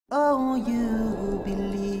Oh, you who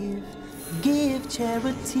believe, give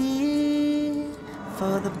charity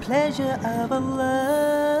for the pleasure of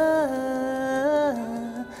Allah,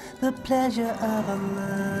 the pleasure of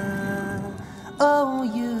Allah. Oh,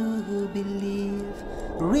 you who believe,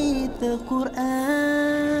 read the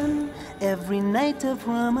Quran every night of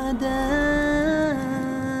Ramadan,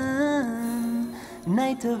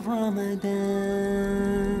 night of Ramadan.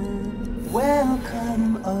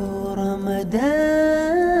 Welcome, O Ramadan,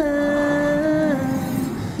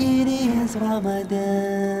 it is Ramadan,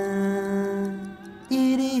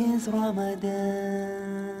 it is Ramadan.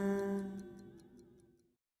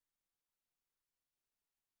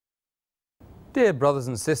 Dear brothers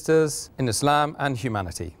and sisters in Islam and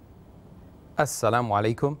humanity, Assalamu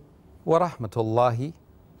alaikum wa rahmatullahi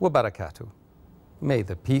wa barakatuh. May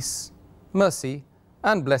the peace, mercy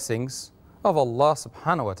and blessings of Allah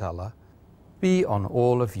subhanahu wa ta'ala be on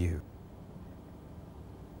all of you.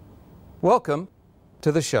 Welcome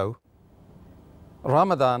to the show,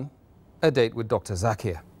 Ramadan, a date with Dr.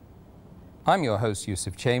 Zakir. I'm your host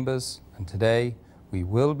Yusuf Chambers, and today we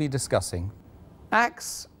will be discussing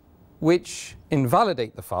acts which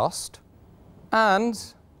invalidate the fast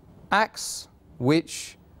and acts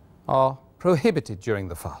which are prohibited during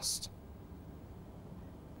the fast.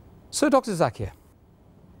 So Dr. Zakir,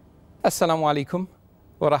 Assalamu alaikum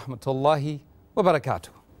wa rahmatullahi wa barakatuh.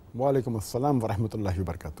 Wa alaikum assalam wa rahmatullahi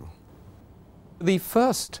wa barakatuh. The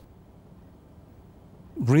first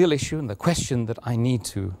real issue and the question that I need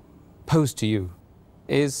to pose to you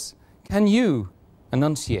is, can you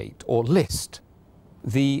enunciate or list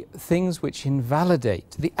the things which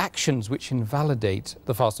invalidate, the actions which invalidate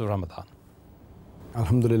the fast of Ramadan?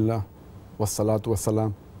 Alhamdulillah, wassalatu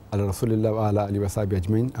wassalam ala rasulillah wa ala alihi wa sahbihi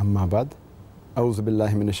ajmain, amma ba'd. A'udhu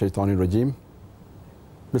billahi minash shaitanir rajim.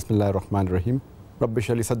 Bismillahir rahmanir rahim. Rabbi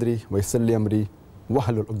shrah li sadri wa yassir li amri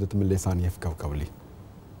wahlul 'uqdatam min lisani yafqahu qawli.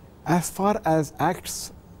 As far as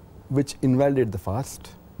acts which invalidate the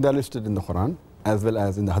fast, they are listed in the Quran as well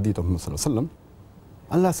as in the hadith of Muhammad sallallahu alaihi wasallam.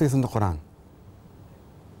 Allah says in the Quran,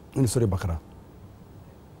 in Surah Baqarah,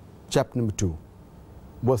 chapter number 2,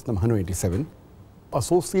 verse number 187,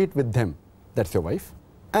 associate with them, that's your wife,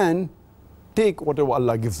 and take whatever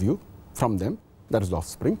Allah gives you from them, that is the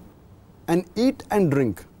offspring, and eat and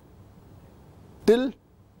drink till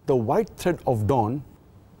the white thread of dawn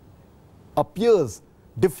appears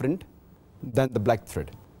different than the black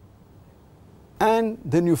thread. And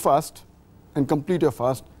then you fast and complete your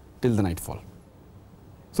fast till the nightfall.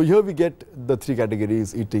 So here we get the three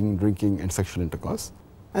categories: eating, drinking and sexual intercourse.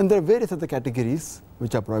 And there are various other categories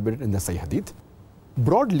which are prohibited in the Sahih Hadith.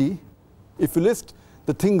 Broadly, if you list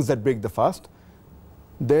the things that break the fast,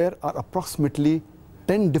 there are approximately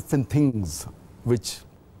 10 different things which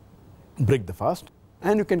break the fast,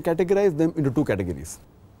 and you can categorize them into two categories.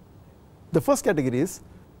 The first category is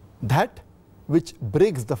that which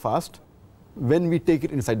breaks the fast when we take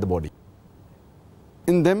it inside the body.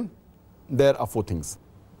 In them, there are four things.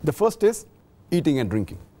 The first is eating and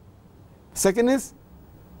drinking. Second is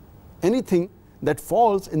anything that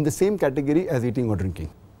falls in the same category as eating or drinking.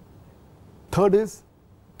 Third is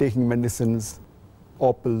taking medicines,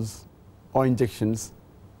 or pills, or injections,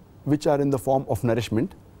 which are in the form of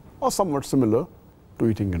nourishment or somewhat similar to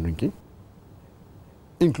eating and drinking,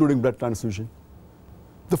 including blood transfusion.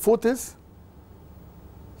 The fourth is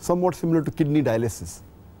somewhat similar to kidney dialysis,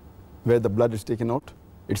 where the blood is taken out,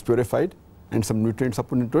 it's purified, and some nutrients are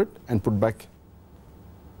put into it and put back.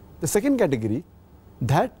 The second category,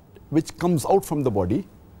 that which comes out from the body,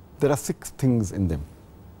 there are 6 things in them.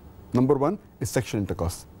 Number 1 is sexual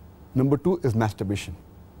intercourse. Number 2 is masturbation.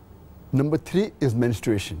 Number 3 is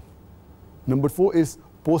menstruation. Number 4 is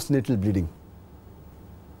postnatal bleeding.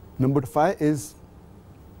 Number 5 is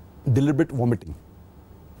deliberate vomiting.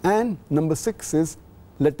 And number 6 is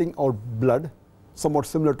letting out blood, somewhat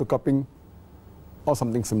similar to cupping or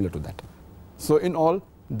something similar to that. So in all,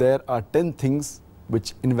 there are 10 things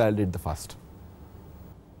which invalidate the fast.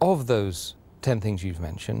 Of those 10 things you've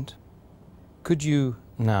mentioned, could you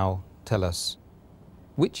now tell us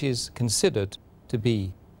which is considered to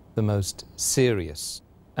be the most serious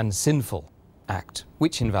and sinful act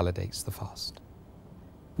which invalidates the fast?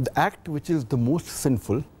 The act which is the most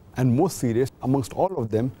sinful and most serious amongst all of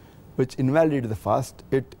them which invalidate the fast,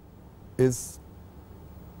 it is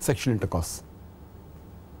sexual intercourse.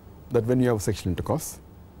 That when you have sexual intercourse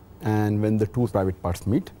and when the two private parts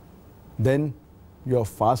meet, then your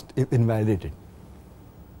fast is invalidated,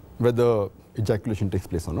 whether ejaculation takes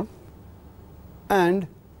place or not. And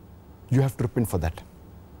you have to repent for that.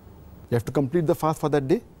 You have to complete the fast for that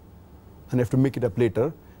day and you have to make it up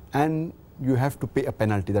later, and you have to pay a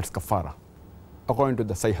penalty, that's kafara, according to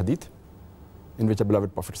the Sahih Hadith, in which a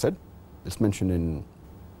beloved Prophet said, it's mentioned in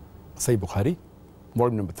Sahih Bukhari,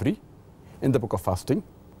 volume number 3, in the book of fasting,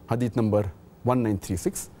 Hadith number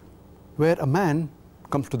 1936, where a man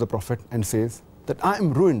comes to the Prophet and says that I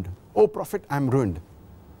am ruined. Oh Prophet, I am ruined.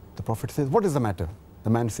 The Prophet says, what is the matter? The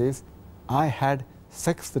man says, I had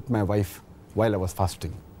sex with my wife while I was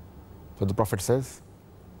fasting. So the Prophet says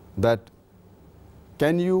that,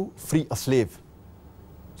 can you free a slave?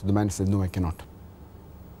 So the man says, no, I cannot.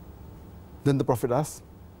 Then the Prophet asks,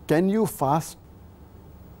 can you fast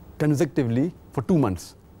consecutively for 2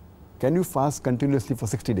 months? Can you fast continuously for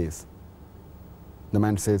 60 days? The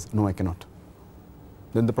man says, no, I cannot.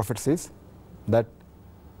 Then the Prophet says that,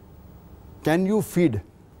 can you feed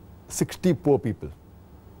 60 poor people?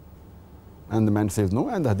 And the man says no,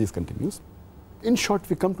 and the hadith continues. In short,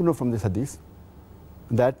 we come to know from this hadith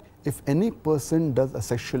that if any person does a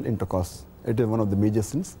sexual intercourse, it is one of the major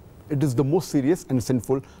sins. It is the most serious and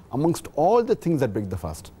sinful amongst all the things that break the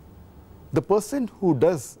fast. The person who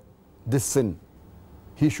does this sin,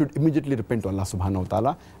 he should immediately repent to Allah subhanahu wa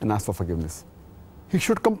ta'ala and ask for forgiveness. He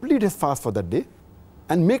should complete his fast for that day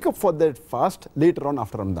and make up for that fast later on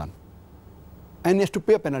after Ramadan. And he has to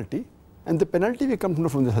pay a penalty. And the penalty we come to know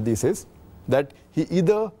from the hadith is that he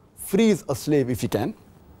either frees a slave if he can,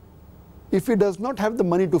 if he does not have the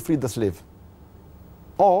money to free the slave,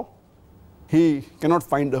 or he cannot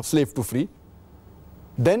find a slave to free,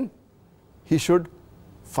 then he should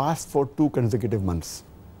fast for 2 consecutive months.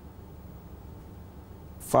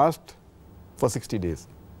 Fast for 60 days.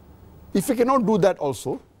 If he cannot do that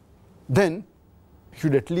also, then he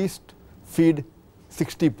should at least feed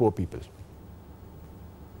 60 poor people.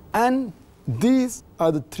 And these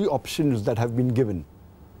are the 3 options that have been given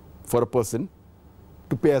for a person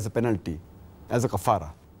to pay as a penalty, as a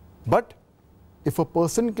kafara. But if a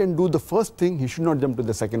person can do the first thing, he should not jump to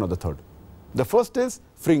the second or the third. The first is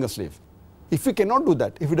freeing a slave. If he cannot do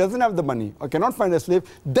that, if he doesn't have the money or cannot find a slave,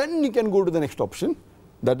 then he can go to the next option,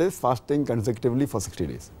 that is fasting consecutively for 60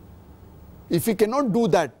 days. If he cannot do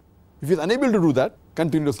that, if he is unable to do that,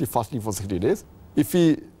 continuously fasting for 60 days, if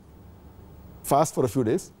he fasts for a few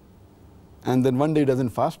days, and then one day he doesn't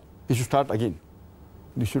fast, he should start again.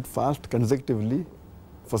 He should fast consecutively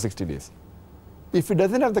for 60 days. If he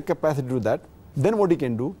doesn't have the capacity to do that, then what he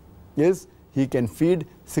can do is he can feed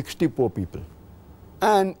 60 poor people.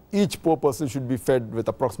 And each poor person should be fed with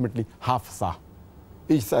approximately half sa.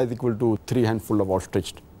 Each sa is equal to 3 handfuls of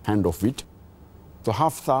outstretched hand of wheat. So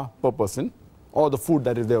half sa per person, or the food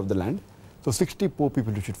that is there of the land. So 60 poor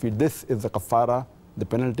people you should feed. This is the kafara, the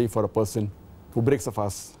penalty for a person who breaks a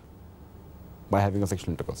fast by having a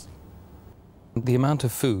sexual intercourse. The amount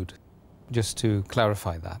of food, just to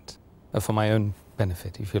clarify that, for my own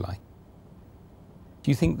benefit, if you like, do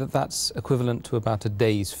you think that that's equivalent to about a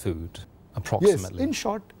day's food, approximately? Yes, in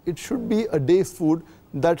short, it should be a day's food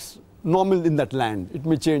that's normal in that land. It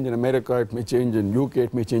may change in America, it may change in UK,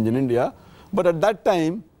 it may change in India, but at that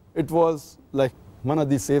time, it was like one of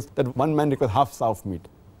these says that one man requires half sa of meat,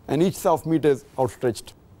 and each sa of meat is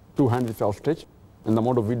outstretched, 2 hands is outstretched, and the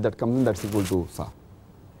amount of wheat that comes in, that's equal to sa.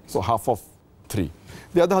 So half of 3.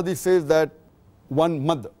 The other hadith says that 1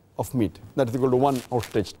 mud of meat, that is equal to 1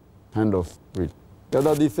 outstretched hand of wheat. The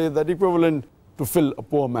other hadith says that equivalent to fill a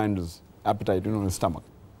poor man's appetite, his stomach.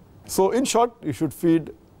 So in short, you should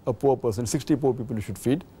feed a poor person, 60 poor people you should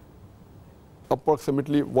feed,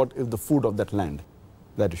 approximately what is the food of that land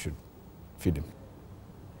that you should feed him.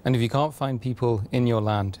 And if you can't find people in your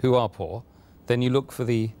land who are poor, then you look for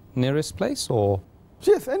the nearest place, or?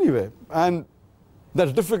 Yes, anyway. And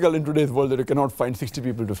that's difficult in today's world that you cannot find 60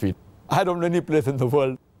 people to feed. I don't know any place in the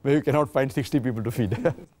world where you cannot find 60 people to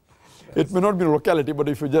feed. It may not be a locality, but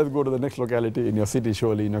if you just go to the next locality in your city,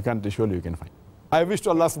 surely, in your country, surely you can find. I wish to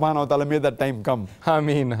Allah subhanahu wa ta'ala may that time come.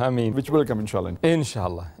 Ameen. Which will come, inshallah.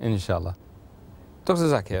 Inshallah. Dr.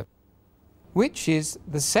 Zakir, which is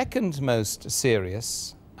the second most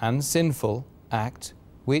serious and sinful act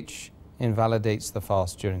which invalidates the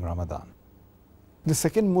fast during Ramadan? The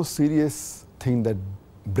second most serious thing that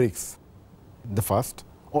breaks the fast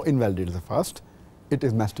or invalidates the fast, it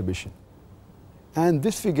is masturbation. And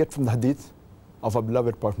this we get from the hadith of our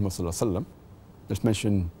beloved Prophet Muhammad, that's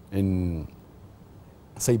mentioned in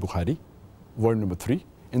Sahih Bukhari, volume number 3,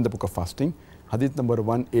 in the book of fasting, hadith number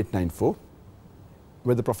 1894,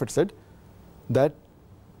 where the Prophet said that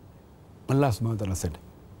Allah subhanahu wa ta'ala said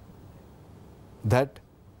that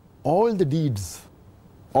all the deeds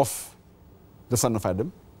of the son of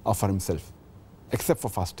Adam are for himself, except for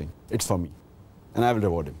fasting. It's for me, and I will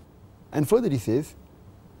reward him. And further he says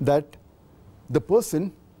that the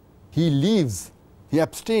person, he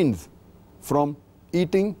abstains from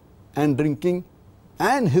eating and drinking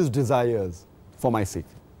and his desires for my sake.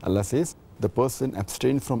 Allah says, the person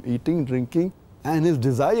abstains from eating, drinking, and his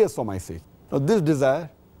desires for my sake. Now this desire,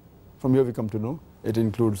 from here we come to know, it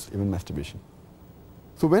includes even masturbation.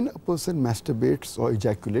 So when a person masturbates or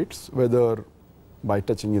ejaculates, whether by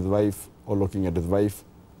touching his wife or looking at his wife,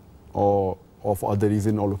 or for other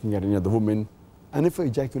reason, or looking at any other woman, and if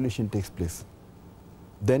ejaculation takes place,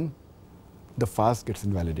 then the fast gets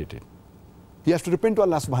invalidated. He has to repent to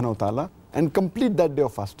Allah subhanahu wa ta'ala and complete that day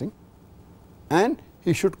of fasting, and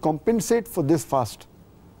he should compensate for this fast,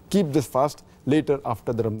 keep this fast later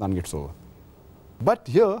after the Ramadan gets over. But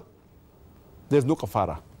here, there is no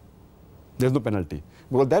kafara, there is no penalty,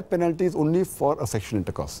 because that penalty is only for a sexual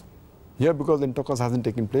intercourse. Here, because the intercourse hasn't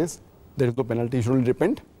taken place, there is no penalty. He should only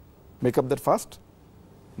repent, make up that fast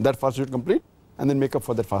should complete, and then make up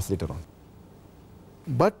for that fast later on.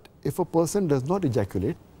 But if a person does not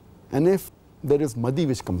ejaculate, and if there is madi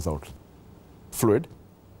which comes out, fluid,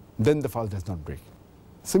 then the fast does not break.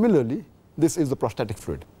 Similarly, this is the prostatic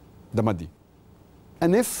fluid, the madi.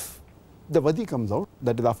 And if the vadi comes out,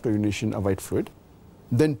 that is after urination, a white fluid,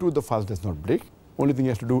 then too the fast does not break. Only thing he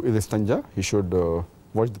has to do is istanja. He should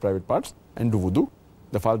wash the private parts and do wudu.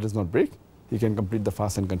 The fast does not break. He can complete the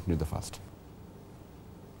fast and continue the fast.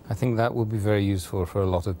 I think that will be very useful for a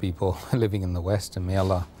lot of people living in the West, and may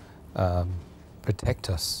Allah protect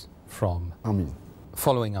us from Ameen.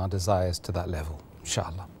 Following our desires to that level,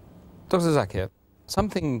 inshallah. Dr. Zakir,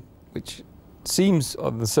 something which seems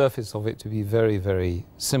on the surface of it to be very, very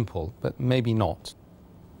simple, but maybe not.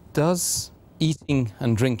 Does eating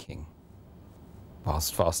and drinking,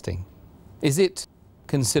 whilst fasting, is it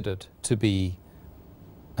considered to be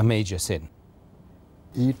a major sin?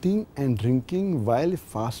 Eating and drinking while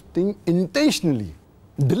fasting intentionally,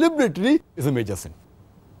 deliberately, is a major sin.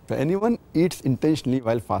 If anyone eats intentionally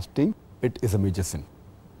while fasting, it is a major sin.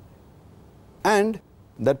 And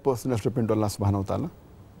that person has to repent to Allah subhanahu wa ta'ala,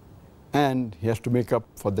 and he has to make up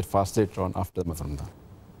for that fast later on after Ramadan.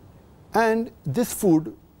 And this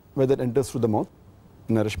food, whether it enters through the mouth,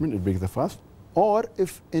 nourishment, it breaks the fast, or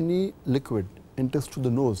if any liquid enters through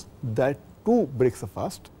the nose, that too breaks the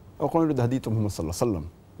fast, according to the hadith of Muhammad sallallahu alaihi wasallam,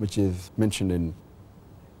 which is mentioned in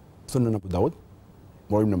Sunan Abu Dawud,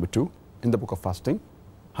 volume number 2, in the book of fasting,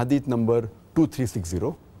 hadith number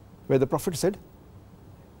 2360, where the Prophet said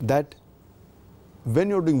that when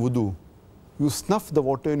you're doing wudu, you snuff the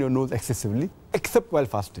water in your nose excessively, except while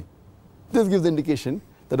fasting. This gives the indication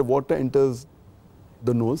that the water enters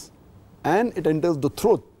the nose and it enters the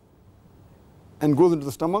throat and goes into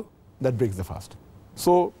the stomach, that breaks the fast.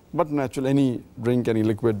 So, but naturally, any drink, any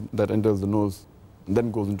liquid that enters the nose,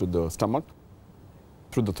 then goes into the stomach,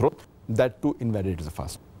 through the throat, that too invalidates the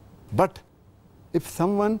fast. But if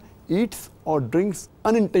someone eats or drinks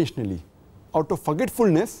unintentionally, out of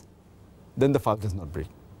forgetfulness, then the fast does not break.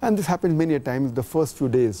 And this happens many a times the first few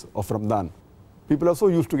days of Ramadan. People are so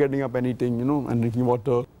used to getting up and eating, and drinking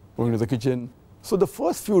water, going to the kitchen. So the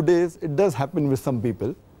first few days, it does happen with some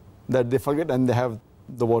people that they forget and they have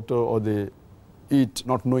the water, or they eat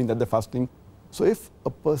not knowing that they're fasting. So if a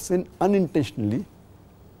person unintentionally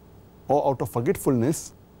or out of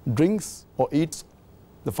forgetfulness drinks or eats,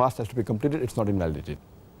 the fast has to be completed, it's not invalidated.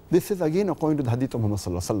 This is again according to the hadith of Muhammad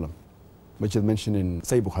sallallahu alaihi wasallam, which is mentioned in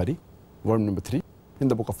Sahih Bukhari, volume number 3, in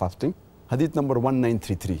the book of fasting, hadith number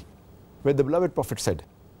 1933, where the beloved Prophet said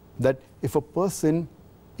that if a person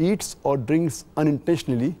eats or drinks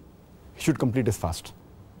unintentionally, he should complete his fast.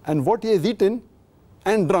 And what he has eaten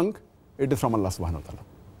and drunk, it is from Allah subhanahu wa ta'ala.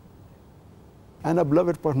 And a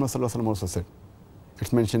beloved Prophet sallallahu alaihi wasallam also said,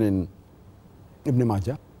 it's mentioned in Ibn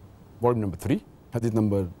Majah, volume number 3, hadith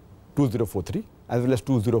number 2043, as well as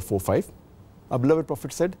 2045. A beloved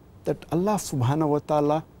Prophet said that Allah subhanahu wa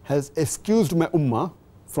ta'ala has excused my ummah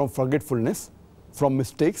from forgetfulness, from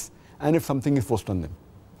mistakes, and if something is forced on them.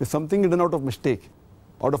 If something is done out of mistake,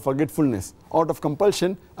 out of forgetfulness, out of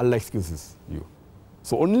compulsion, Allah excuses you.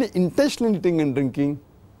 So only intentionally eating and drinking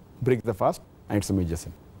breaks the fast, and it's a major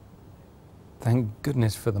sin. Thank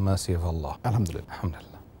goodness for the mercy of Allah. Alhamdulillah.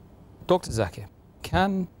 Alhamdulillah. Dr. Zakir,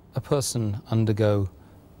 can a person undergo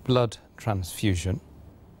blood transfusion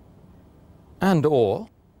and or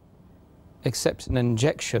accept an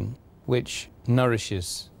injection which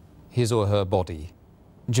nourishes his or her body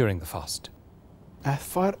during the fast? As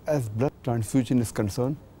far as blood transfusion is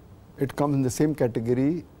concerned, it comes in the same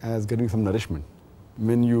category as getting some nourishment.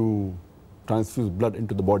 When you transfuse blood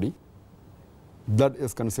into the body, blood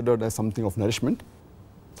is considered as something of nourishment,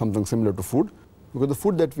 something similar to food, because the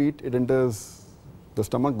food that we eat, it enters the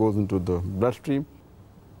stomach, goes into the bloodstream,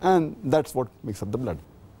 and that's what makes up the blood.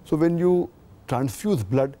 So when you transfuse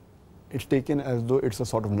blood, it's taken as though it's a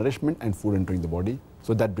sort of nourishment and food entering the body,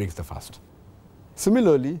 So that breaks the fast.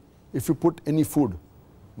 Similarly, if you put any food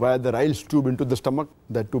via the Ryle's tube into the stomach,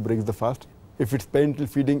 that too breaks the fast. If it's parenteral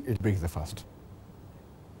feeding, it breaks the fast.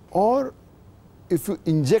 Or if you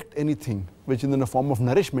inject anything which is in a form of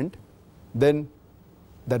nourishment, then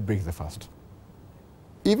that breaks the fast.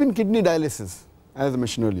 Even kidney dialysis, as I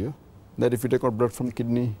mentioned earlier, that if you take out blood from the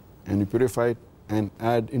kidney and you purify it and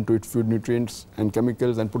add into it food nutrients and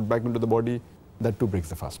chemicals and put back into the body, that too breaks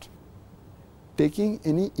the fast. Taking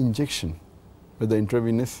any injection, whether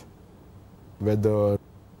intravenous, whether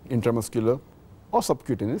intramuscular or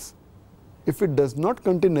subcutaneous, if it does not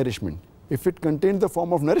contain nourishment, if it contains the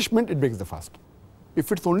form of nourishment, it breaks the fast.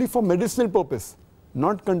 If it's only for medicinal purpose,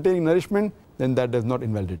 not containing nourishment, then that does not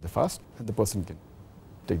invalidate the fast, and the person can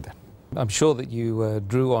take that. I'm sure that you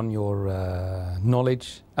drew on your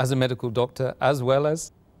knowledge as a medical doctor as well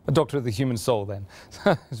as a doctor of the human soul then.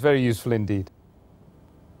 It's very useful indeed.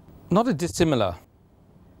 Not a dissimilar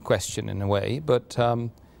question in a way, but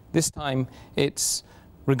this time it's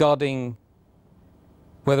regarding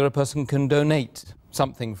whether a person can donate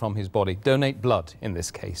something from his body, donate blood in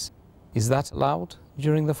this case. Is that allowed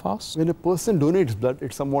during the fast? When a person donates blood,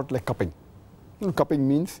 it's somewhat like cupping. Cupping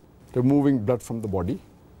means removing blood from the body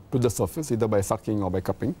to the surface, either by sucking or by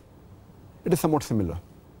cupping. It is somewhat similar.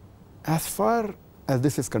 As far as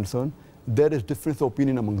this is concerned, there is difference of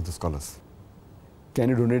opinion amongst the scholars. Can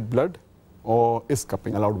you donate blood, or is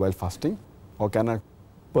cupping allowed while fasting, or can a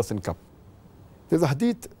person cup? There's a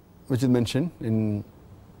hadith which is mentioned in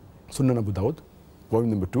Sunan Abu Dawud, volume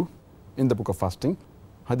number 2, in the book of fasting,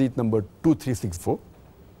 hadith number 2364,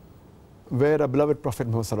 where our beloved Prophet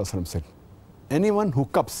Muhammad Sallallahu Alaihi Wasallam said, anyone who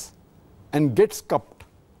cups and gets cupped,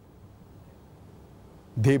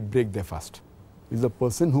 they break their fast. Is the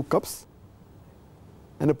person who cups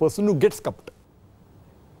and a person who gets cupped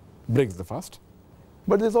breaks the fast.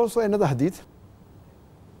 But there's also another hadith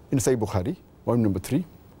in Sahih Bukhari, volume number 3,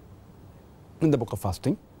 in the book of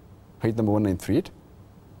fasting, hadith number 1938,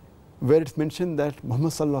 where it's mentioned that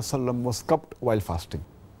Muhammad Sallallahu Alaihi Wasallam was cupped while fasting.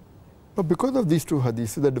 Now, because of these two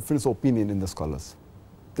hadiths, there's a difference of opinion in the scholars.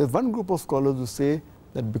 There's one group of scholars who say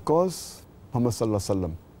that because Muhammad Sallallahu Alaihi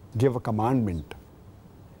Wasallam gave a commandment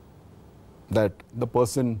that the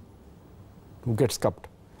person who gets cupped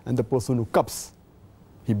and the person who cups,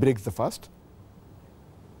 he breaks the fast,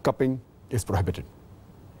 cupping is prohibited.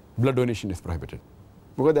 Blood donation is prohibited.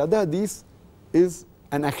 Because the other hadith is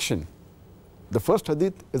an action. The first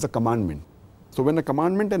hadith is a commandment. So when a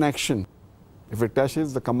commandment and action, if it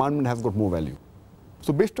clashes, the commandment has got more value.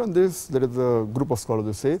 So based on this, there is a group of scholars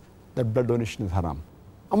who say that blood donation is haram.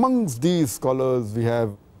 Amongst these scholars, we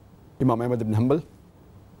have Imam Ahmad ibn Hanbal.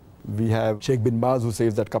 We have Sheikh bin Baz, who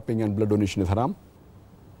says that cupping and blood donation is haram.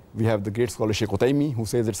 We have the great scholar Sheikh Utaymi, who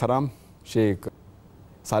says it's haram. Sheikh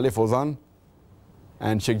Saleh Fawzan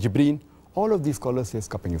and Sheikh Jibreen. All of these scholars say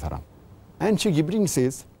cupping is haram. And Sheikh Jibreen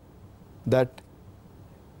says that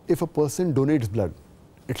if a person donates blood,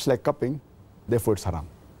 it's like cupping, therefore it's haram.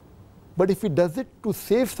 But if he does it to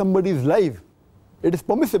save somebody's life, it is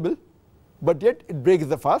permissible, but yet it breaks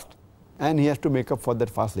the fast, and he has to make up for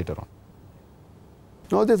that fast later on.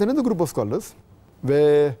 Now there's another group of scholars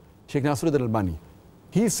where Sheikh Nasiruddin Albani,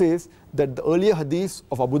 he says that the earlier hadith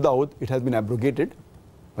of Abu Dawud, it has been abrogated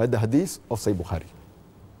by the hadith of Sahih Bukhari.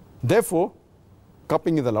 Therefore,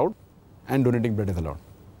 cupping is allowed and donating blood is allowed.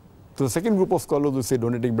 So the second group of scholars who say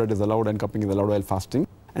donating blood is allowed and cupping is allowed while fasting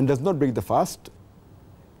and does not break the fast,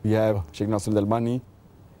 we have Sheikh Nasiruddin Albani.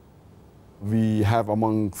 We have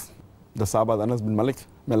amongst the Sahaba Anas bin Malik,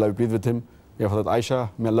 may Allah be pleased with him. We have Hazrat Aisha,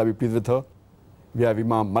 may Allah be pleased with her. We have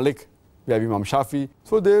Imam Malik, we have Imam Shafi.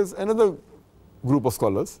 So there's another group of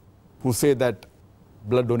scholars who say that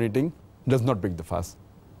blood donating does not break the fast.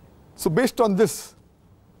 So based on this,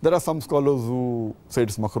 there are some scholars who say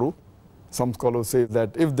it's makruh. Some scholars say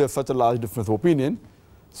that if there's such a large difference of opinion,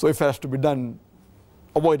 so if it has to be done,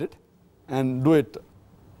 avoid it and do it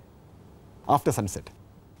after sunset.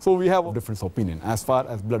 So we have a difference of opinion as far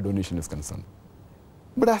as blood donation is concerned.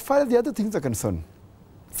 But as far as the other things are concerned,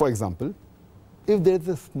 for example, if there is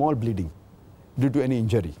a small bleeding due to any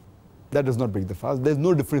injury, that does not break the fast. There is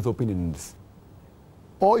no difference of opinion in this.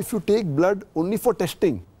 Or if you take blood only for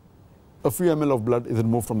testing, a few ml of blood is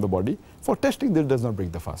removed from the body. For testing, that does not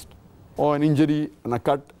break the fast. Or an injury and a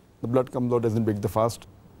cut, the blood comes out, doesn't break the fast.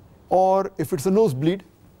 Or if it's a nosebleed,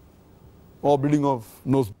 or bleeding of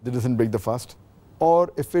nose, that doesn't break the fast.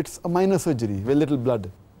 Or if it's a minor surgery where little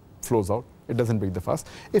blood flows out, it doesn't break the fast.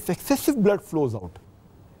 If excessive blood flows out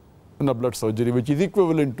in a blood surgery, which is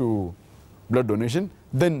equivalent to blood donation,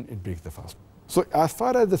 then it breaks the fast. So as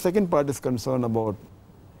far as the second part is concerned about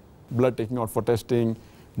blood taking out for testing,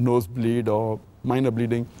 nosebleed or minor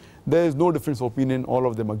bleeding. There is no difference of opinion. All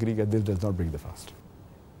of them agree that this does not break the fast.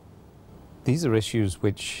 These are issues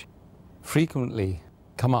which frequently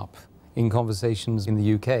come up in conversations in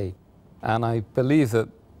the UK, and I believe that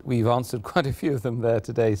we've answered quite a few of them there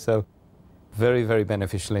today, so very, very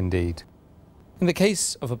beneficial indeed. In the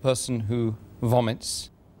case of a person who vomits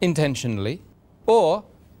intentionally or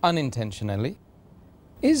unintentionally,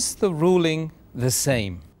 is the ruling the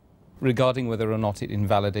same regarding whether or not it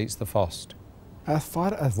invalidates the fast? As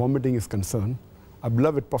far as vomiting is concerned, our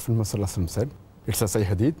beloved Prophet Muhammad said, it's a Sahih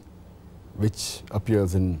Hadith, which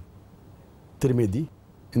appears in Tirmidhi,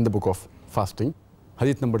 in the book of fasting,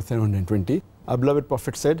 Hadith number 720. Our beloved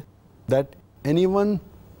Prophet said that anyone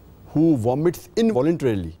who vomits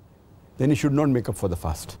involuntarily, then he should not make up for the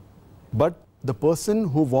fast. But the person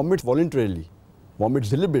who vomits voluntarily, vomits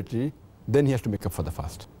deliberately, then he has to make up for the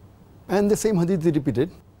fast. And the same hadith is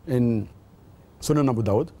repeated in Sunan Abu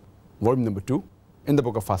Dawud, volume number 2, in the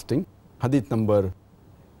book of fasting, hadith number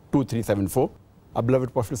 2374. Our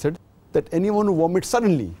beloved Prophet said that anyone who vomits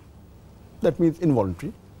suddenly, that means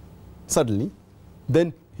involuntary, suddenly,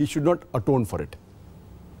 then he should not atone for it.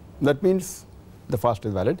 That means the fast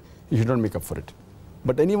is valid, he should not make up for it.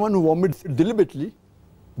 But anyone who vomits deliberately,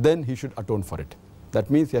 then he should atone for it. That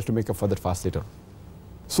means he has to make up for that fast later.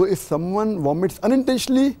 So if someone vomits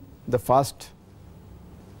unintentionally, the fast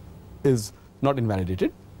is not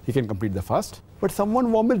invalidated, he can complete the fast. But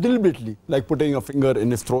someone vomits deliberately, like putting a finger in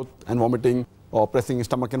his throat and vomiting, or pressing his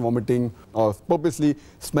stomach and vomiting, or purposely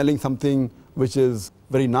smelling something which is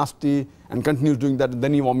very nasty and continues doing that, and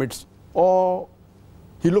then he vomits, or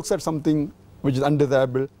he looks at something which is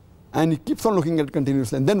undesirable and he keeps on looking at it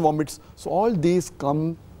continuously and then vomits. So all these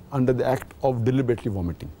come under the act of deliberately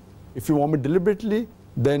vomiting. If you vomit deliberately,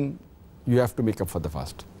 then you have to make up for the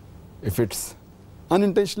fast. If it's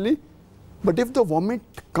unintentionally, but if the vomit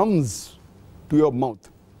comes to your mouth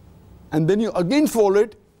and then you again swallow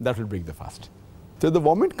it, that will break the fast. So if the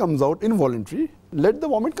vomit comes out involuntary, let the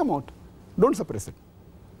vomit come out. Don't suppress it.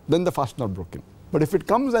 Then the fast is not broken. But if it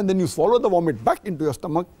comes and then you swallow the vomit back into your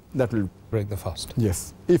stomach, that will break the fast.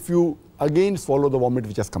 Yes. If you again swallow the vomit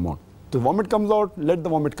which has come out. The vomit comes out, let the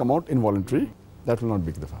vomit come out involuntary, that will not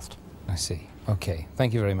break the fast. I see. Okay.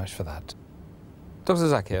 Thank you very much for that. Dr.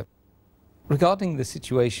 Zakir, regarding the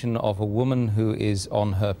situation of a woman who is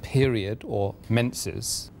on her period or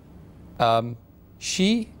menses,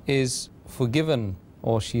 she is forgiven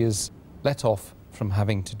or she is let off from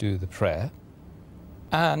having to do the prayer,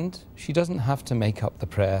 and she doesn't have to make up the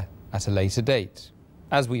prayer at a later date,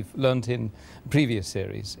 as we've learnt in previous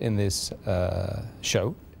series in this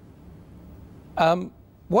show.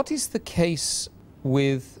 What is the case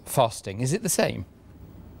with fasting? Is it the same?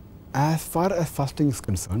 As far as fasting is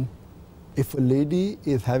concerned, if a lady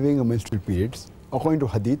is having a menstrual period, according to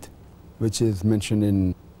hadith, which is mentioned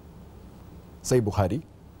in Sahih Bukhari,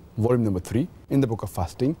 volume number 3, in the book of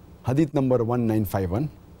fasting, hadith number 1951,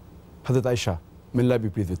 Hazrat Aisha, may Allah be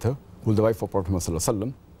pleased with her, who is the wife of Prophet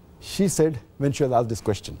Muhammad, she said, when she was asked this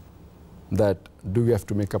question, that do you have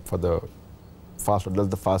to make up for the fast, or does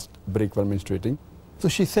the fast break while menstruating? So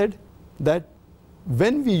she said that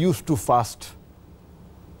when we used to fast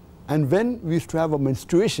and when we used to have our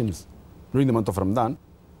menstruations during the month of Ramadan,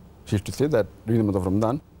 she used to say that during the month of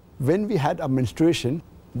Ramadan, when we had a menstruation,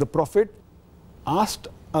 the Prophet asked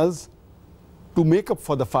us to make up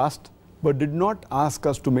for the fast, but did not ask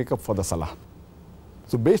us to make up for the salah.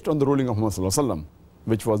 So based on the ruling of Muhammad,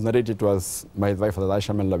 which was narrated to us by his wife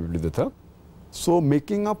Aisha, may Allah be pleased with her, so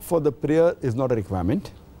making up for the prayer is not a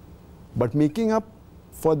requirement, but making up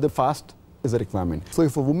for the fast is a requirement. So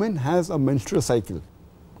if a woman has a menstrual cycle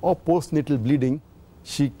or postnatal bleeding,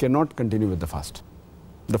 she cannot continue with the fast.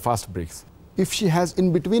 The fast breaks. If she has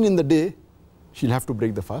in between in the day, she'll have to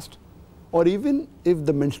break the fast. Or even if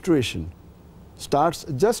the menstruation starts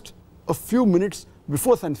just a few minutes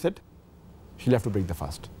before sunset, she'll have to break the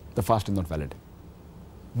fast. The fast is not valid.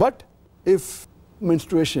 But if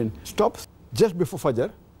menstruation stops just before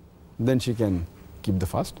Fajr, then she can keep the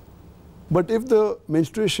fast. But if the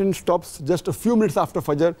menstruation stops just a few minutes after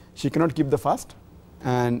Fajr, she cannot keep the fast,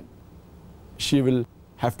 and she will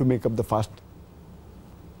have to make up the fast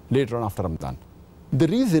later on after Ramadan. The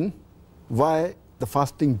reason why the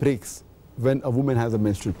fasting breaks when a woman has a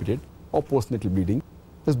menstrual period or postnatal bleeding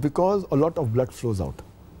is because a lot of blood flows out.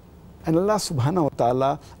 And Allah subhanahu wa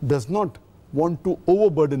ta'ala does not want to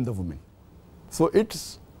overburden the woman. So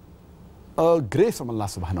it's a grace from Allah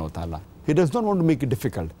subhanahu wa ta'ala. He does not want to make it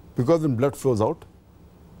difficult, because when blood flows out,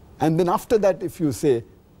 and then after that if you say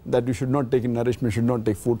that you should not take nourishment, should not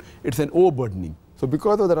take food, it's an overburdening. So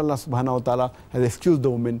because of that, Allah subhanahu wa ta'ala has excused the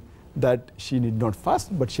woman that she need not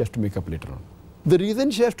fast, but she has to make up later on. The reason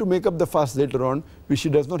she has to make up the fast later on, which she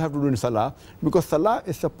does not have to do in Salah, because Salah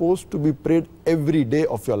is supposed to be prayed every day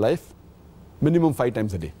of your life, minimum 5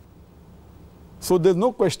 times a day. So there's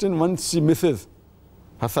no question once she misses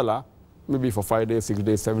her Salah, maybe for 5 days, 6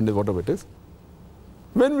 days, 7 days, whatever it is,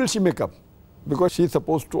 when will she make up? Because she is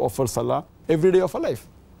supposed to offer Salah every day of her life.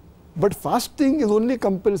 But fasting is only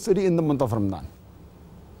compulsory in the month of Ramadan.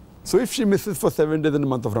 So if she misses for 7 days in the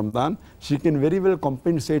month of Ramadan, she can very well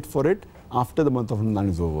compensate for it after the month of Ramadan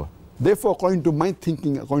is over. Therefore, according to my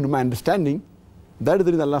thinking, according to my understanding, that is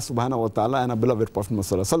the reason Allah subhanahu wa ta'ala and our beloved Prophet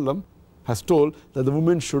Muhammad has told that the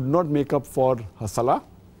woman should not make up for her Salah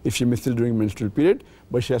if she misses during menstrual period,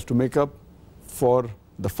 but she has to make up for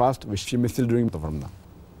the fast which she misses during the month of Ramadan.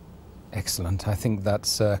 Excellent. I think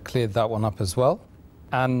that's cleared that one up as well.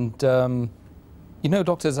 And, you know,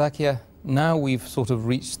 Dr. Zakia, now we've sort of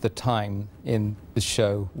reached the time in the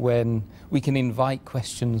show when we can invite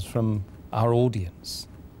questions from our audience.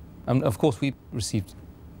 And of course, we've received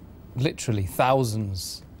literally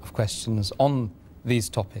thousands of questions on these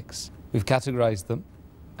topics. We've categorized them,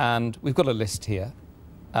 and we've got a list here.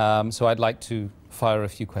 So I'd like to fire a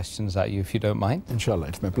few questions at you, if you don't mind. Inshallah,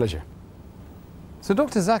 it's my pleasure. So,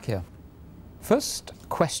 Dr. Zakia, first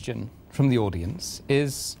question from the audience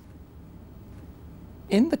is,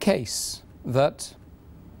 in the case that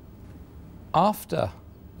after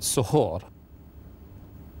suhoor,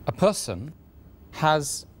 a person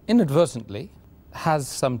has inadvertently has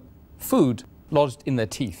some food lodged in their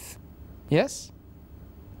teeth, yes?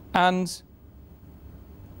 And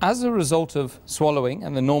as a result of swallowing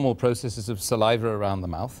and the normal processes of saliva around the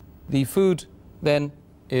mouth, the food then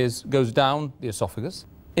goes down the esophagus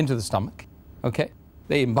into the stomach, okay?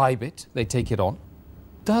 They imbibe it, they take it on.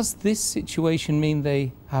 Does this situation mean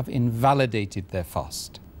they have invalidated their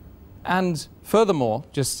fast? And furthermore,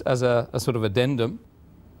 just as a sort of addendum,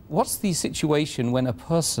 what's the situation when a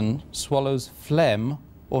person swallows phlegm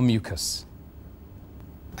or mucus?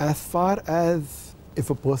 As far as if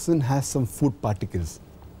a person has some food particles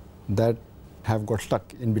that have got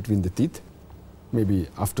stuck in between the teeth, maybe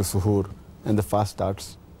after suhoor and the fast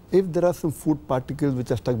starts, if there are some food particles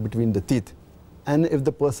which are stuck between the teeth, and if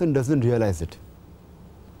the person doesn't realize it,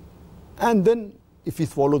 and then if he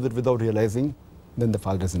swallows it without realizing, then the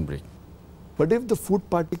fast doesn't break. But if the food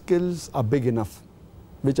particles are big enough,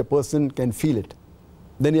 which a person can feel it,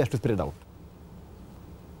 then he has to spit it out.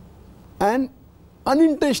 And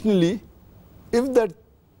unintentionally, if that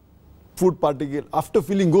food particle, after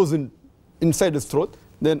feeling, goes inside his throat,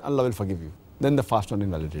 then Allah will forgive you. Then the fast not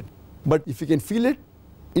invalidated. But if you can feel it,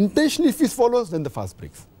 intentionally if he swallows, then the fast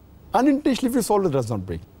breaks. Unintentionally if he swallows, it does not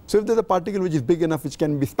break. So if there's a particle which is big enough which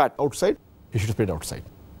can be spat outside, he should spit outside.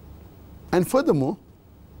 And furthermore,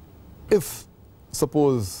 if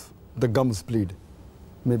suppose the gums bleed,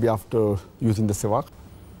 maybe after using the siwak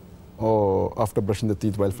or after brushing the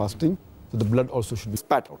teeth while fasting, so the blood also should be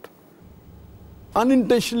spat out.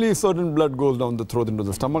 Unintentionally certain blood goes down the throat into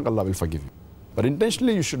the stomach, Allah will forgive you. But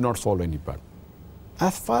intentionally you should not swallow any part.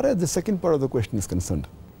 As far as the second part of the question is concerned,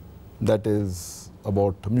 that is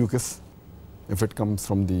about mucus. If it comes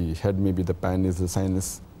from the head, maybe the pan is the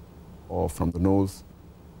sinus, or from the nose,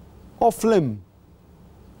 or phlegm,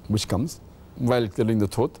 which comes while clearing the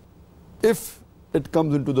throat. If it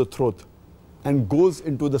comes into the throat and goes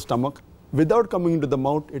into the stomach without coming into the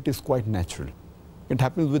mouth, it is quite natural. It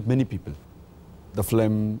happens with many people. The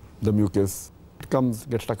phlegm, the mucus, it comes,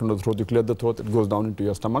 gets stuck into the throat, you clear the throat, it goes down into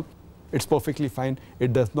your stomach. It's perfectly fine.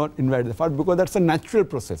 It does not invalidate the fast because that's a natural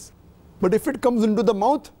process. But if it comes into the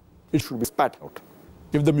mouth, it should be spat out.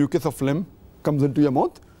 If the mucus of phlegm comes into your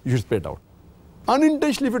mouth, you should spit it out.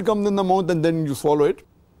 Unintentionally, if it comes in the mouth and then you swallow it,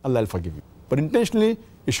 Allah will forgive you. But intentionally,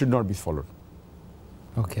 it should not be swallowed.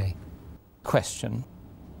 Okay. Question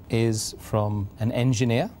is from an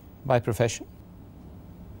engineer by profession.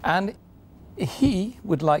 And he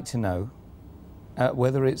would like to know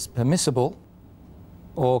whether it's permissible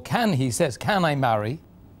or he says, can I marry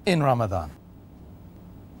in Ramadan?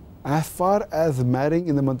 As far as marrying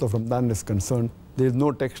in the month of Ramadan is concerned, there is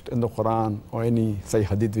no text in the Quran or any Sahih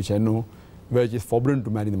Hadith which I know where it is forbidden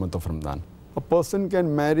to marry in the month of Ramadan. A person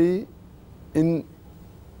can marry in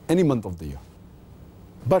any month of the year.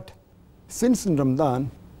 But since in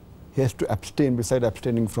Ramadan, he has to abstain, besides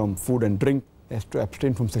abstaining from food and drink, he has to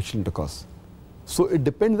abstain from sexual intercourse. So it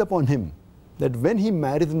depends upon him that when he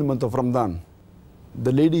marries in the month of Ramadan,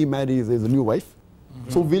 the lady he marries is a new wife.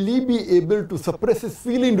 So will he be able to suppress his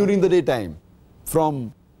feeling during the daytime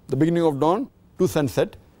from the beginning of dawn to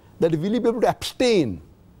sunset? That will he be able to abstain?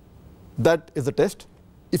 That is the test.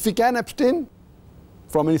 If he can abstain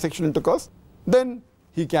from any sexual intercourse, then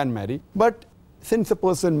he can marry. But since a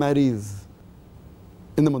person marries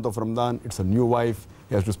In the month of Ramadan, it's a new wife,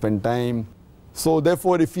 he has to spend time. So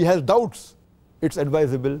therefore, if he has doubts, it's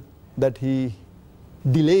advisable that he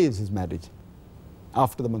delays his marriage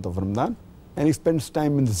after the month of Ramadan, and he spends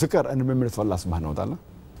time in the zikr and remembrance of Allah subhanahu wa ta'ala.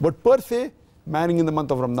 But per se, marrying in the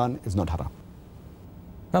month of Ramadan is not haram.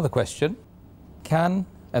 Another question: can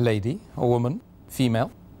a lady, a woman,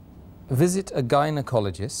 female, visit a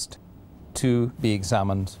gynecologist to be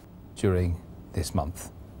examined during this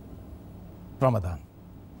month, Ramadan?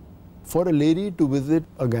 For a lady to visit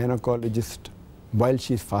a gynecologist while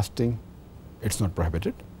she is fasting, it's not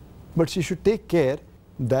prohibited. But she should take care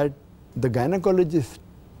that the gynecologist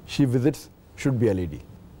she visits should be a lady,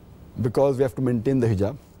 because we have to maintain the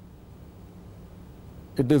hijab.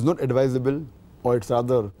 It is not advisable, or it's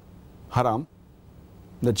rather haram,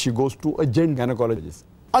 that she goes to a gent gynecologist.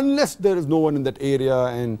 Unless there is no one in that area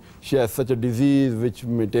and she has such a disease which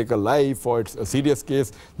may take her life, or it's a serious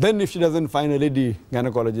case, then if she doesn't find a lady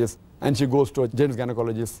gynecologist and she goes to a gent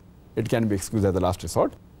gynecologist, it can be excused as a last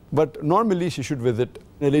resort. But normally she should visit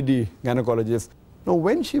a lady gynecologist. Now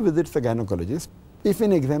when she visits a gynecologist, if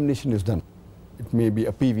an examination is done, it may be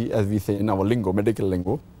a PV, as we say in our lingo, medical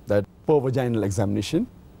lingo, that per vaginal examination,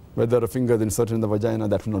 whether a finger is inserted in the vagina,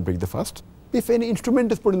 that will not break the fast. If any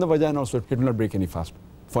instrument is put in the vagina also, it will not break any fast.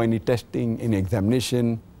 For any testing, any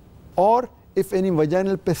examination, or if any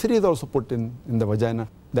vaginal pessary is also put in the vagina,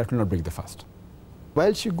 that will not break the fast.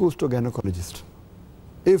 While she goes to a gynecologist,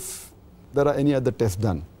 if there are any other tests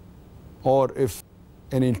done, or if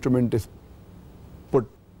any instrument is put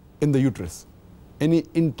in the uterus, any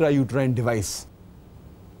intrauterine device,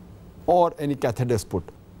 or any catheter is put,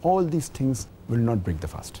 all these things will not break the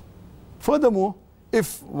fast. Furthermore,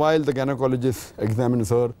 if while the gynecologist examines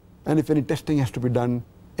her, and if any testing has to be done,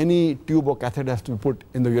 any tube or catheter has to be put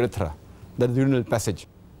in the urethra, that is the urinary passage,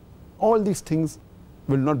 all these things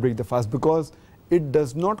will not break the fast, because it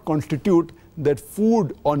does not constitute that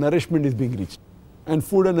food or nourishment is being reached. And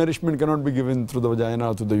food and nourishment cannot be given through the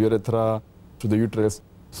vagina, through the urethra, through the uterus.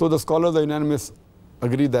 So the scholars are unanimous,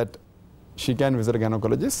 agree that she can visit a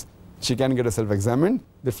gynecologist, she can get herself examined,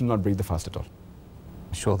 this will not break the fast at all.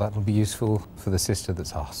 I'm sure that will be useful for the sister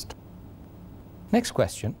that's asked. Next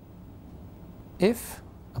question: if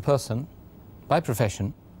a person by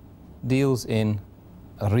profession deals in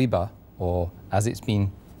riba, or as it's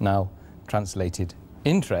been now translated,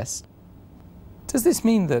 interest, does this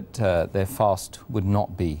mean that their fast would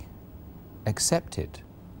not be accepted?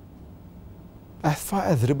 As far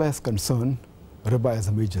as riba is concerned, riba is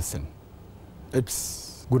a major sin.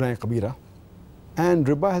 It's Gunai Kabira. And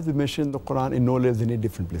riba has been mentioned in the Quran in no less than 8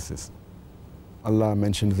 different places. Allah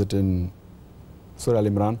mentions it in Surah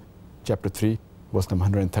Al-Imran, chapter 3, verse number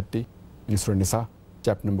 130. In Surah Nisa,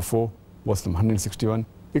 chapter number 4, verse number 161.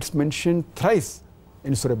 It's mentioned thrice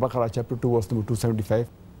in Surah Baqarah, chapter 2, verse number 275.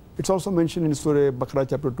 It's also mentioned in Surah Baqarah,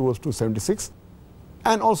 chapter 2, verse 276.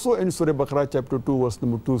 And also in Surah Baqarah, chapter 2, verse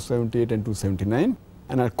number 278 and 279.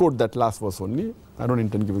 And I'll quote that last verse only. I don't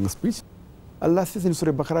intend giving a speech. Allah says in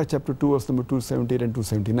Surah Baqarah, chapter 2, verse number 278 and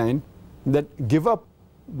 279, that give up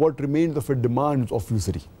what remains of your demands of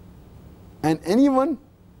usury. And anyone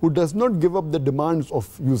who does not give up the demands of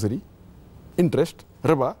usury, interest,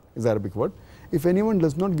 riba is the Arabic word, if anyone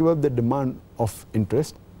does not give up the demand of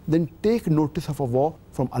interest, then take notice of a war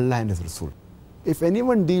from Allah and His Rasul. If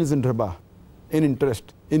anyone deals in riba, in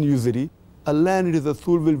interest, in usury, Allah and His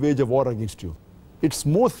Rasul will wage a war against you. It's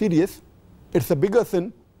more serious, it's a bigger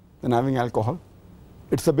sin than having alcohol.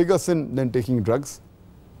 It's a bigger sin than taking drugs,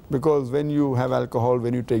 because when you have alcohol,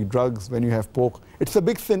 when you take drugs, when you have pork, it's a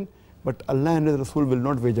big sin, but Allah and His Rasul will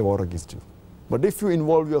not wage a war against you. But if you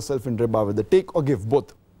involve yourself in riba, whether take or give,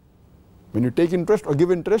 both, when you take interest or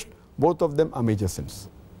give interest, both of them are major sins.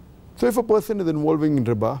 So if a person is involving in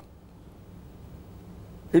riba,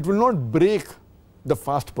 it will not break the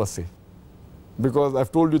fast per se, because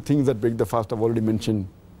I've told you things that break the fast. I've already mentioned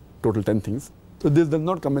total 10 things. So this does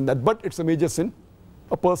not come in that, but it's a major sin.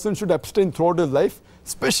 A person should abstain throughout his life,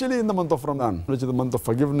 especially in the month of Ramadan, which is the month of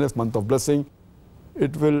forgiveness, month of blessing.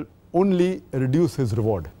 It will only reduce his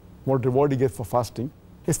reward. What reward he gets for fasting,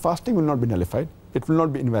 his fasting will not be nullified, it will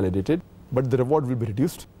not be invalidated, but the reward will be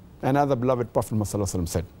reduced. And as the beloved Prophet Muhammad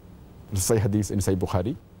said, the Sahih Hadith in Sahih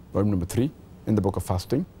Bukhari, volume number 3, in the book of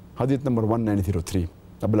fasting, Hadith number 1903,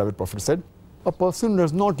 the beloved Prophet said, a person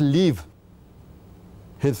does not leave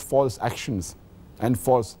his false actions and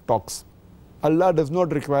false talks. Allah does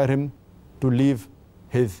not require him to leave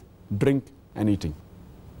his drink and eating.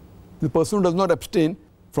 The person who does not abstain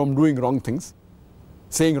from doing wrong things,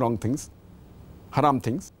 saying wrong things, haram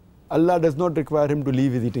things, Allah does not require him to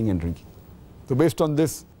leave his eating and drinking. So based on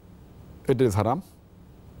this, it is haram.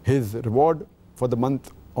 His reward for the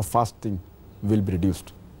month of fasting will be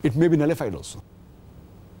reduced. It may be nullified also.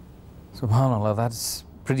 SubhanAllah, that's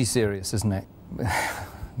pretty serious, isn't it?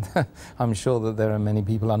 I'm sure that there are many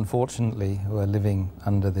people, unfortunately, who are living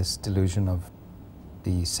under this delusion of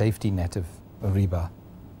the safety net of riba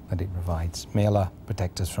that it provides. May Allah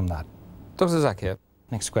protect us from that. Dr. Zakir,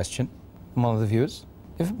 next question from one of the viewers.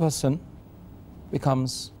 If a person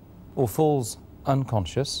becomes or falls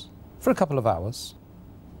unconscious for a couple of hours,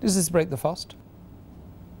 does this break the fast?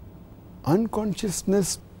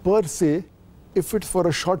 Unconsciousness per se, if it's for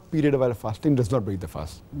a short period while fasting, does not break the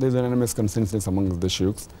fast. There's an unanimous consensus among the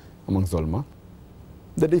sheikhs, amongst the ulama,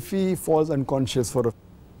 that if he falls unconscious for a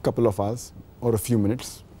couple of hours or a few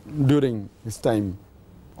minutes during his time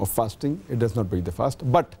of fasting, it does not break the fast.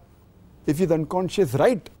 But if he's unconscious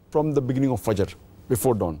right from the beginning of Fajr,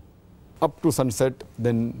 before dawn, up to sunset,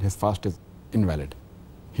 then his fast is invalid.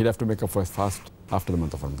 He'll have to make up for his fast after the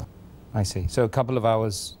month of Ramadan. I see. So a couple of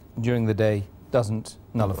hours during the day doesn't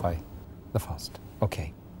nullify the fast.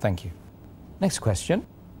 Okay, thank you. Next question.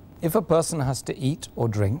 If a person has to eat or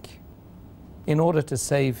drink in order to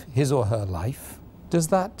save his or her life, does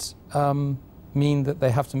that mean that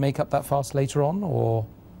they have to make up that fast later on, or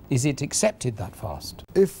is it accepted, that fast?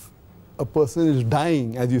 If a person is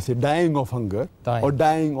dying, as you say, dying of hunger or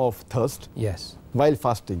dying of thirst, yes, while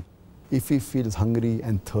fasting, if he feels hungry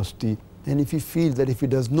and thirsty, and if he feels that if he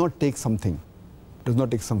does not take something, does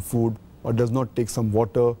not take some food or does not take some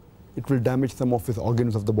water, it will damage some of his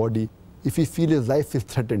organs of the body. If he feels his life is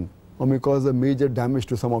threatened or may cause a major damage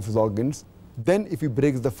to some of his organs, then if he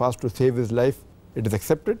breaks the fast to save his life, it is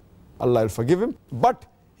accepted. Allah will forgive him, but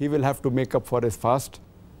he will have to make up for his fast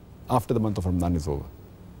after the month of Ramadan is over.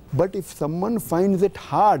 But if someone finds it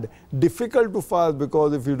hard, difficult to fast,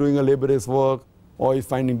 because if you're doing a laborious work or he's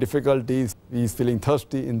finding difficulties, he's feeling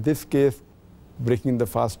thirsty, in this case, breaking the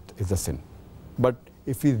fast is a sin. But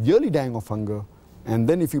if he's really dying of hunger, and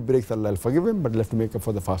then if he breaks, Allah will forgive him, but he'll have to make up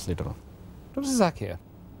for the fast later on. Dr. Zakir,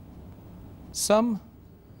 some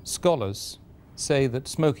scholars say that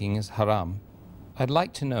smoking is haram. I'd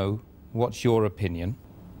like to know what's your opinion.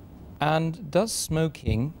 And does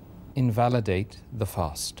smoking invalidate the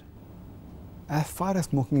fast? As far as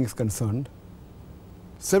smoking is concerned,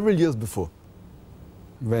 several years before,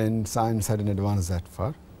 when science hadn't advanced that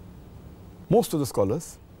far, most of the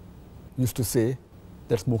scholars used to say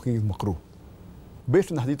that smoking is makruh.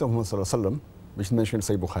 Based on the hadith of Muhammad Sallallahu Alaihi Wasallam, which is mentioned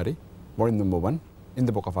in Sahih Bukhari, volume number 1, in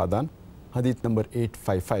the book of Adhan, hadith number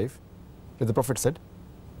 855, where the Prophet said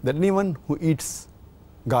that anyone who eats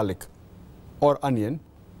garlic or onion,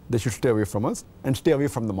 they should stay away from us and stay away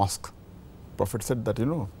from the mosque. Prophet said that,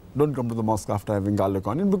 don't come to the mosque after having garlic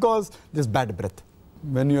or onion because there's bad breath.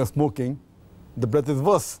 When you are smoking, the breath is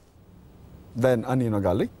worse than onion or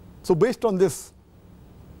garlic. So based on this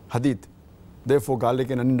hadith, therefore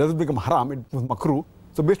garlic and onion doesn't become haram, it was makruh.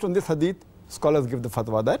 So based on this hadith, scholars give the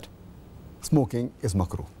fatwa that smoking is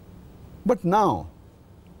makruh. But now,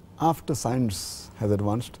 after science has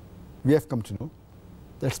advanced, we have come to know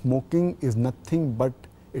that smoking is nothing but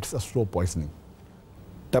it's a slow poisoning.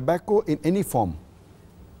 Tobacco in any form,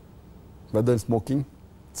 whether smoking,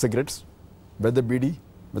 cigarettes, whether bidi,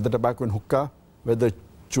 whether tobacco and hookah, whether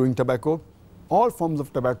chewing tobacco, all forms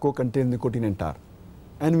of tobacco contain nicotine and tar.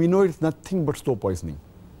 And we know it's nothing but slow poisoning.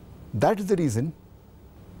 That is the reason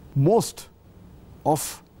most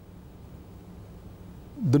of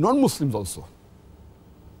the non-Muslims also,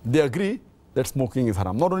 they agree that smoking is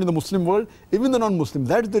haram. Not only the Muslim world, even the non-Muslims.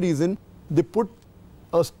 That's the reason they put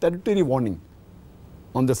a statutory warning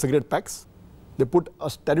on the cigarette packs. They put a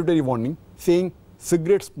statutory warning saying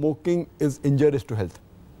cigarette smoking is injurious to health.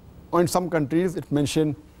 Or in some countries, it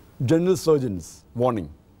mentioned general surgeon's warning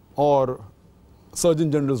or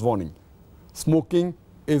surgeon general's warning. Smoking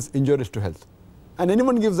is injurious to health. And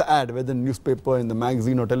anyone gives an ad, whether in newspaper, in the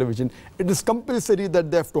magazine or television, it is compulsory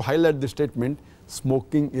that they have to highlight the statement,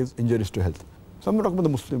 smoking is injurious to health. So I'm not talking about the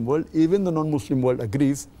Muslim world, even the non-Muslim world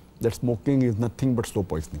agrees that smoking is nothing but slow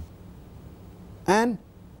poisoning. And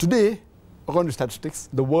today, according to statistics,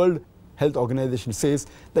 the World Health Organization says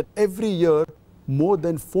that every year more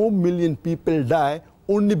than 4 million people die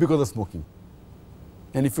only because of smoking.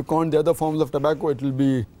 And if you count the other forms of tobacco, it will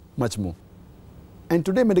be much more. And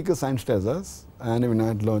today medical science tells us, and even I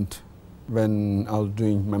had learned when I was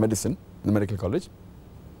doing my medicine in the medical college,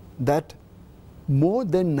 that more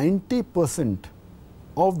than 90%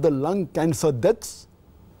 of the lung cancer deaths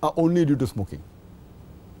are only due to smoking,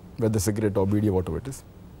 whether cigarette or bidi or whatever it is.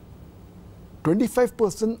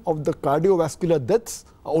 25% of the cardiovascular deaths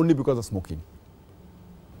are only because of smoking.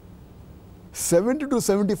 70 to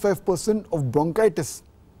 75% of bronchitis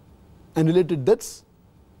and related deaths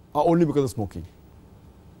are only because of smoking.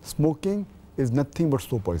 Smoking is nothing but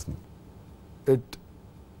slow poisoning. It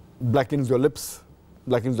blackens your lips,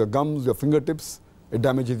 blackens your gums, your fingertips, it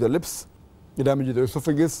damages your lips, it damages your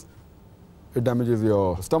esophagus, it damages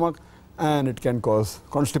your stomach, and it can cause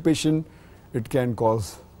constipation, it can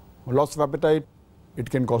cause loss of appetite, it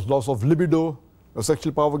can cause loss of libido, your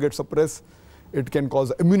sexual power gets suppressed, it can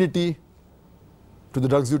cause immunity to the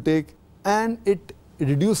drugs you take, and it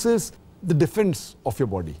reduces the defense of your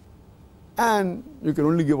body. And you can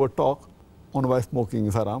only give a talk on why smoking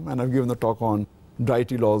is haram, and I've given a talk on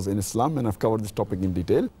dietary laws in Islam, and I've covered this topic in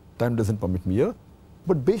detail. Time doesn't permit me here.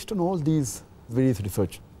 But based on all these various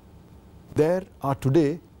research, there are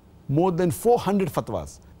today more than 400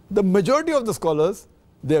 fatwas. The majority of the scholars,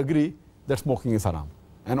 they agree that smoking is haram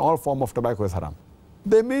and all form of tobacco is haram.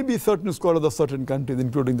 There may be certain scholars of certain countries,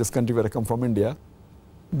 including this country where I come from, India,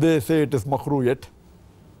 they say it is makruh yet.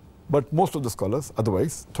 But most of the scholars,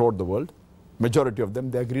 otherwise, throughout the world, majority of them,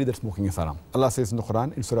 they agree that smoking is haram. Allah says in the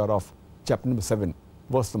Quran, in Surah Araf, chapter number 7,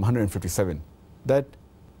 verse number 157, that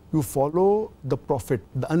you follow the prophet,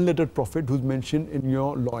 the unlettered prophet who's mentioned in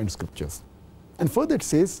your law and scriptures. And further it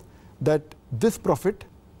says that this prophet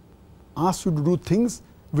asks you to do things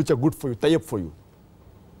which are good for you, tayyib for you.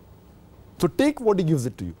 So take what he gives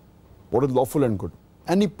it to you, what is lawful and good.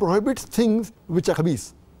 And he prohibits things which are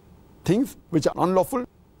khabis, things which are unlawful,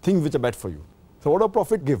 things which are bad for you. So what a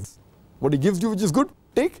prophet gives, what he gives you which is good,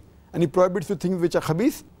 take, and he prohibits you things which are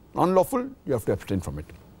khabis, unlawful, you have to abstain from it.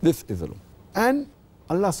 This is the law. And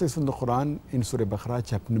Allah says in the Quran in Surah Baqarah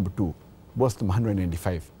chapter number 2, verse number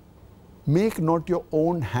 195, make not your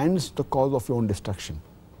own hands the cause of your own destruction,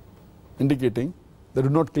 indicating that do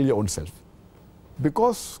not kill your own self.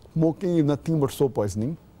 Because smoking is nothing but slow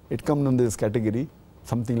poisoning, it comes under this category,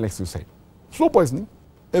 something like suicide. Slow poisoning,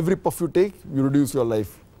 every puff you take, you reduce your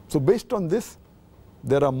life. So based on this,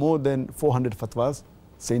 there are more than 400 fatwas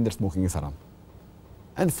saying that smoking is haram.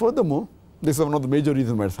 And furthermore, this is one of the major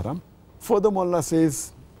reasons why it's haram. Furthermore, Allah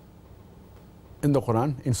says in the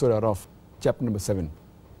Quran, in Surah Araf, chapter number 7,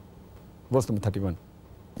 verse number 31,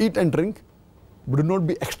 eat and drink, but do not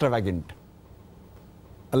be extravagant.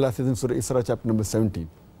 Allah says in Surah Isra, chapter number 17,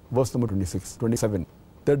 verse number 27,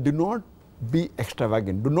 that do not be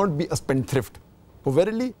extravagant, do not be a spendthrift. For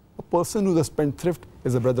verily, a person who is a spendthrift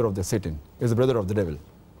is a brother of the Satan, is a brother of the devil.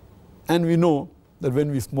 And we know that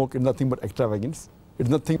when we smoke, it's nothing but extravagance. It's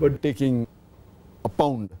nothing but taking a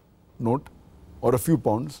pound note or a few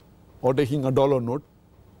pounds, or taking a dollar note,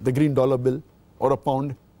 the green dollar bill, or a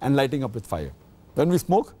pound, and lighting up with fire. When we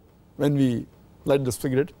smoke, when we light the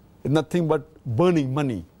cigarette, it's nothing but burning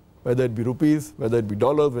money, whether it be rupees, whether it be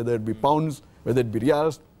dollars, whether it be pounds, whether it be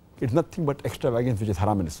riyals. It's nothing but extravagance which is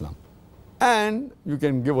haram in Islam. And you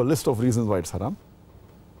can give a list of reasons why it's haram.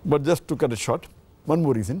 But just to cut it short, one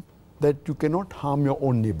more reason, that you cannot harm your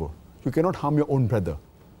own neighbor. You cannot harm your own brother.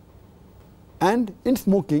 And in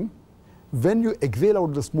smoking, when you exhale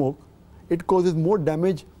out the smoke, it causes more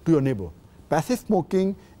damage to your neighbor. Passive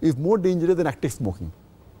smoking is more dangerous than active smoking.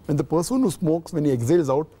 And the person who smokes, when he exhales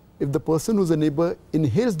out, if the person who's a neighbor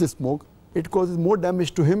inhales the smoke, it causes more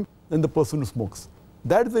damage to him than the person who smokes.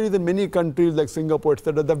 That's the reason many countries like Singapore,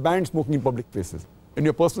 etc., they've banned smoking in public places. In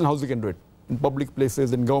your personal house, you can do it. In public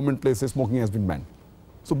places, in government places, smoking has been banned.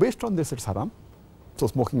 So based on this, it's haram. So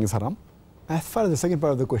smoking is haram. As far as the second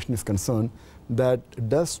part of the question is concerned, that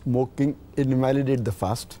does smoking invalidate the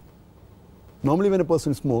fast? Normally when a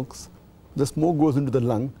person smokes, the smoke goes into the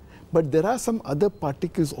lung, but there are some other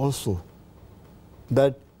particles also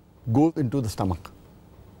that go into the stomach.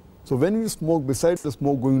 So when you smoke, besides the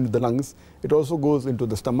smoke going into the lungs, it also goes into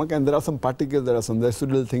the stomach, and there are some particles, there are some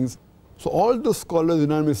residual things. So all the scholars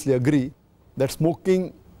unanimously agree that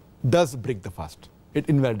smoking does break the fast. It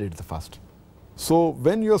invalidates the fast. So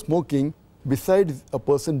when you are smoking, besides a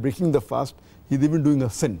person breaking the fast, he's even doing a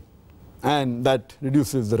sin, and that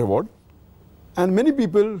reduces the reward. And many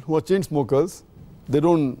people who are chain smokers, they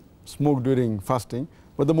don't smoke during fasting,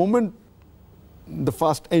 but the moment the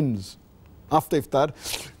fast ends, after iftar,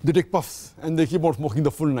 they take puffs and they keep on smoking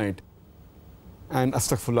the full night. And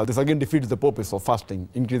astaghfirullah, this again defeats the purpose of fasting,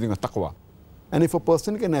 increasing the taqwa. And if a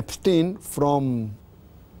person can abstain from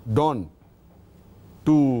dawn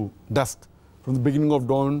to dusk, from the beginning of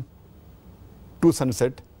dawn to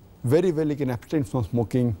sunset, very well he can abstain from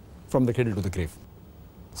smoking from the cradle to the grave.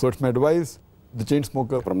 So it's my advice, the chain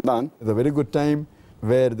smoker, Ramadan is a very good time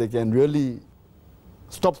where they can really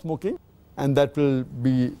stop smoking, and that will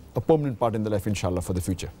be a permanent part in their life, inshallah, for the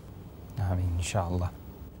future. I mean, inshallah.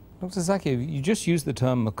 Dr. Zakir, you just used the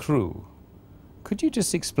term makruh. Could you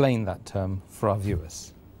just explain that term for our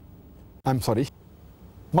viewers? I'm sorry.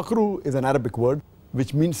 Makruh is an Arabic word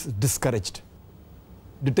which means discouraged,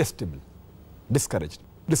 detestable, discouraged.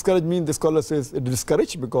 Discouraged means the scholar says it is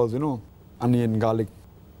discouraged because, you know, onion, garlic,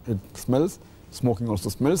 it smells, smoking also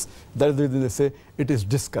smells. That is the reason they say it is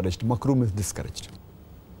discouraged. Makruh is discouraged.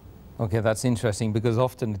 Okay, that's interesting because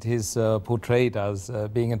often it is portrayed as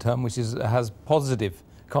being a term which has positive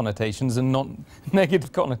connotations and not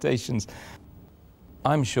negative connotations.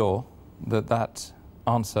 I'm sure that that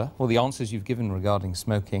answer, or the answers you've given regarding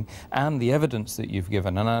smoking and the evidence that you've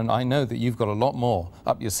given, and I know that you've got a lot more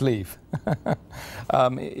up your sleeve to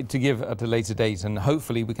give at a later date, and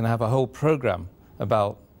hopefully we can have a whole program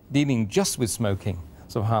about dealing just with smoking,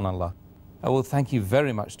 subhanallah. Well, thank you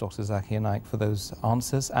very much, Dr. Zakir Naik, for those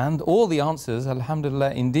answers and all the answers,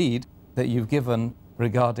 alhamdulillah, indeed, that you've given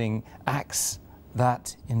regarding acts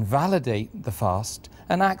that invalidate the fast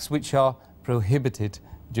and acts which are prohibited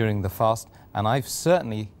during the fast. And I've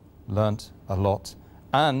certainly learnt a lot,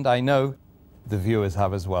 and I know the viewers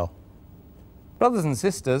have as well. Brothers and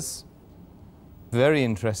sisters, very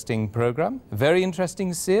interesting program, very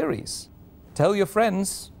interesting series. Tell your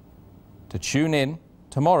friends to tune in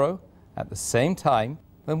tomorrow at the same time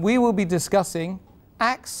when we will be discussing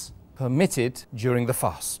acts permitted during the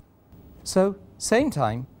fast. So, same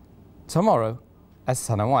time tomorrow.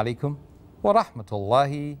 Assalamu alaikum wa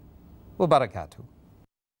rahmatullahi wa barakatuh.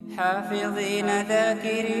 حافظين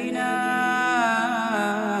ذاكرين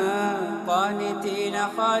قانتين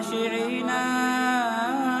خاشعين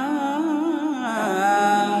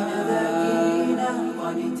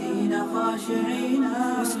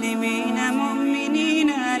مسلمين مؤمنين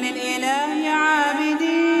للإله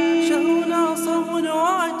عابدين. شهرنا صوم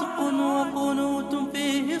وعتق وقنوت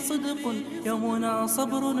فيه صدق، يومنا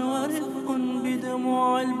صبر ورفق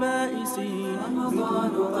بدموع البائسين.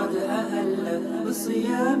 رمضان قد أهل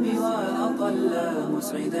بالصيام وأطل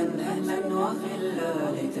مسعدا أهلا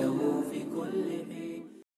وخلا ليته في كل